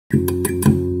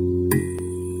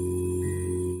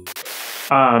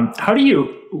How do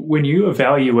you, when you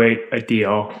evaluate a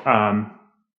deal,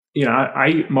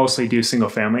 I mostly do single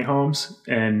family homes,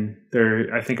 and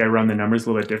I think I run the numbers a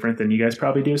little bit different than you guys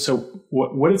probably do. So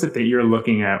what is it that you're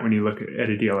looking at when you look at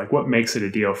a deal? Like, what makes it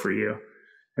a deal for you?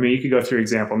 I mean, you could go through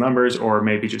example numbers or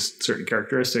maybe just certain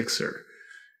characteristics, or,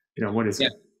 what is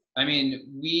it? I mean,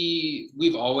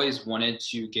 we've always wanted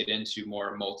to get into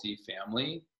more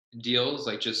multifamily deals,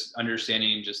 like just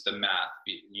understanding just the math,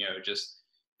 just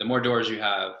the more doors you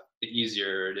have, the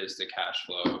easier it is to cash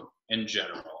flow in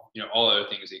general, all other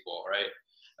things equal, right?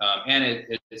 And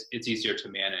it's easier to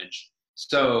manage.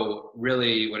 So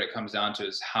really what it comes down to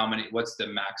is what's the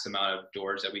max amount of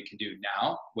doors that we can do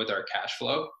now with our cash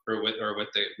flow or with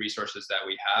the resources that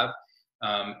we have,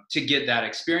 to get that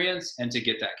experience and to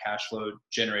get that cash flow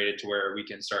generated to where we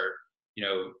can start,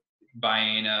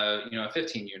 buying a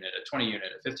 15 unit, a 20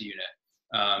 unit, a 50 unit.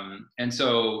 And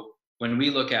so when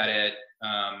we look at it,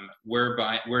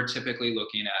 we're typically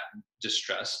looking at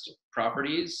distressed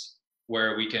properties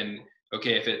where we can,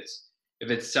 if it's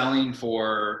selling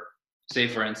for, say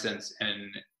for instance,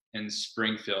 in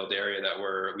Springfield, the area that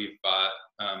we've bought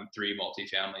 3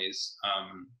 multifamilies,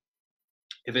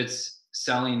 if it's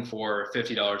selling for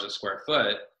 $50 a square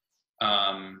foot,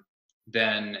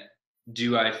 then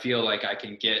do I feel like I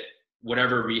can get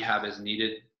whatever rehab is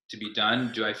needed to be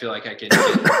done? Do I feel like I can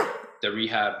get the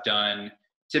rehab done?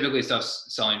 Typically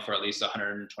stuff's selling for at least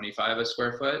 $125 a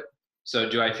square foot. So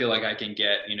do I feel like I can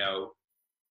get, $30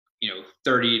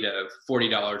 to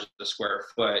 $40 a square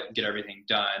foot, get everything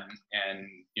done and,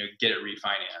 get it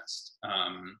refinanced?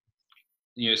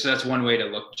 So that's one way to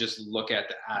look at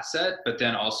the asset, but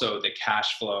then also the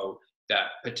cash flow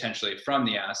that potentially from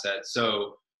the asset.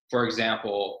 So for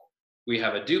example, we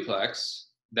have a duplex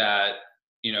that,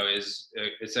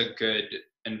 it's a good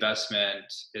investment.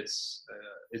 It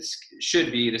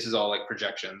should be, this is all like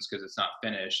projections because it's not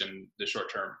finished in the short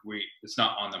term. It's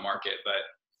not on the market, but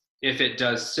if it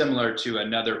does similar to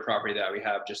another property that we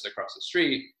have just across the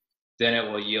street, then it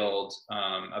will yield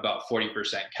about 40%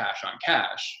 cash on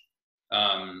cash.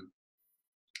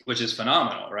 Which is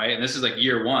phenomenal, right? And this is like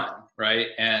year 1, right?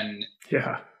 And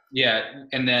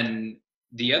and then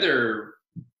the other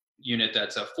unit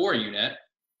that's a 4 unit,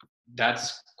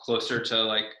 that's closer to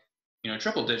like,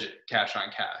 triple digit cash on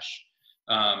cash.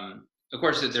 Of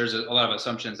course, there's a lot of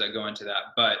assumptions that go into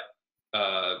that, but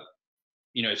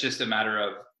it's just a matter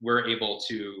of we're able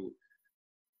to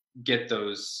get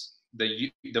the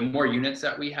more units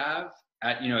that we have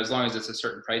at, as long as it's a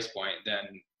certain price point,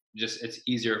 then it's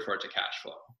easier for it to cash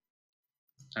flow.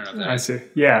 I don't know if that I see.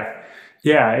 Yeah,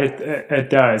 it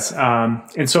does.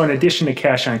 And so in addition to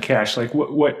cash on cash, like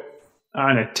what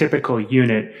on a typical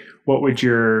unit, what would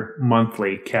your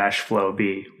monthly cash flow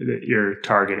be that you're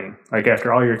targeting? Like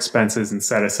after all your expenses and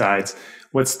set asides,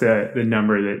 what's the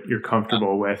number that you're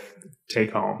comfortable with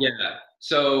take home? Yeah.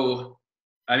 So,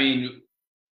 I mean,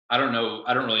 I don't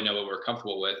really know what we're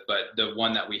comfortable with, but the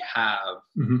one that we have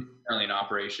currently in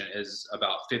operation is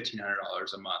about $1,500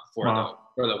 a month for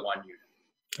the 1 unit.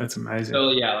 That's amazing. So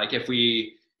yeah, like if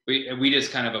we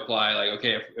just kind of apply like,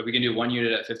 okay, if we can do 1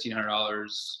 unit at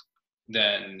 $1,500,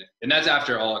 then, and that's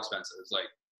after all expenses, like,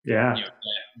 debt,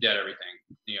 everything,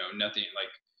 nothing like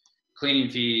cleaning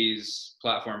fees,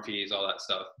 platform fees, all that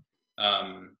stuff.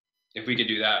 If we could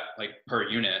do that like per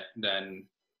unit, then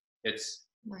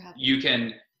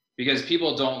because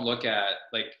people don't look at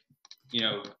like,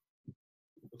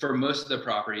 for most of the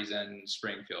properties in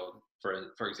Springfield,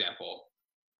 for example,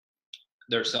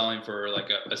 they're selling for like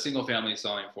a single family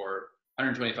selling for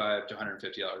 $125 to $150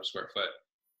 a square foot.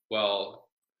 Well,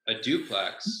 a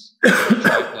duplex, or a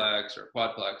triplex, or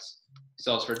quadplex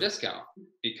sells for discount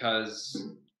because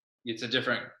it's a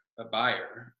different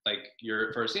buyer. Like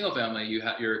for a single family,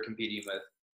 you're competing with,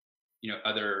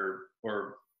 other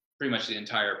or pretty much the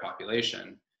entire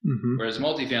population. Whereas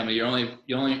multifamily, you're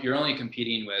only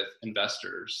competing with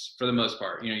investors for the most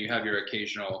part. You have your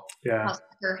occasional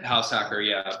house hacker,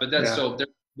 but that's still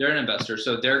they're an investor,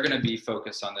 so they're going to be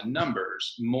focused on the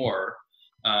numbers more.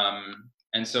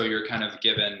 And so you're kind of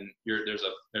given there's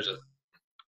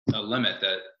a limit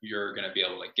that you're going to be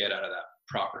able to get out of that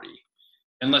property,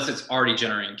 unless it's already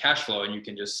generating cash flow and you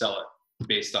can just sell it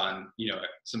based on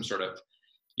some sort of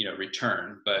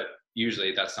return. But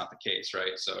usually that's not the case,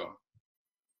 right? So.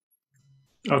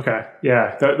 Okay.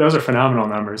 Yeah. Those are phenomenal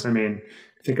numbers. I mean,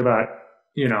 think about,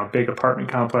 big apartment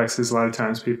complexes. A lot of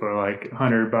times people are like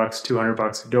 $100,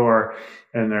 $200 a door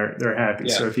and they're happy.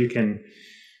 Yeah. So if you can,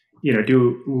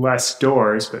 do less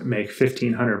doors, but make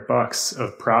 $1,500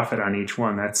 of profit on each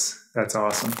one, that's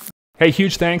awesome. Hey,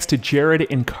 huge thanks to Jered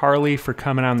and Carly for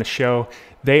coming on the show.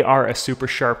 They are a super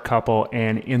sharp couple,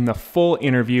 and in the full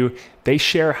interview, they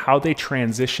share how they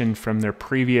transitioned from their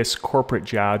previous corporate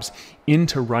jobs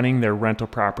into running their rental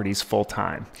properties full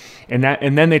time. And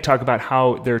then they talk about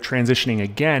how they're transitioning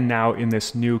again now in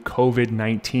this new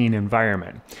COVID-19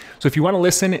 environment. So if you want to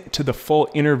listen to the full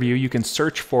interview, you can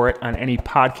search for it on any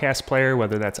podcast player,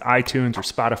 whether that's iTunes or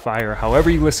Spotify or however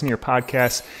you listen to your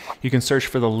podcasts. You can search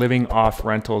for the Living Off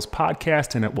Rentals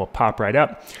podcast and it will pop right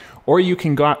up. Or you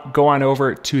can go on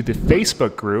over to the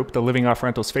Facebook group, the Living Off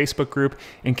Rentals Facebook group,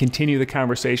 and continue the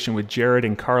conversation with Jered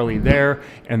and Carly there,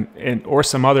 and or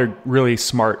some other really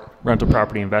smart rental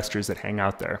property investors that hang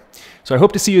out there. So I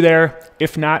hope to see you there.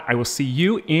 If not, I will see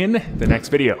you in the next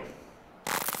video.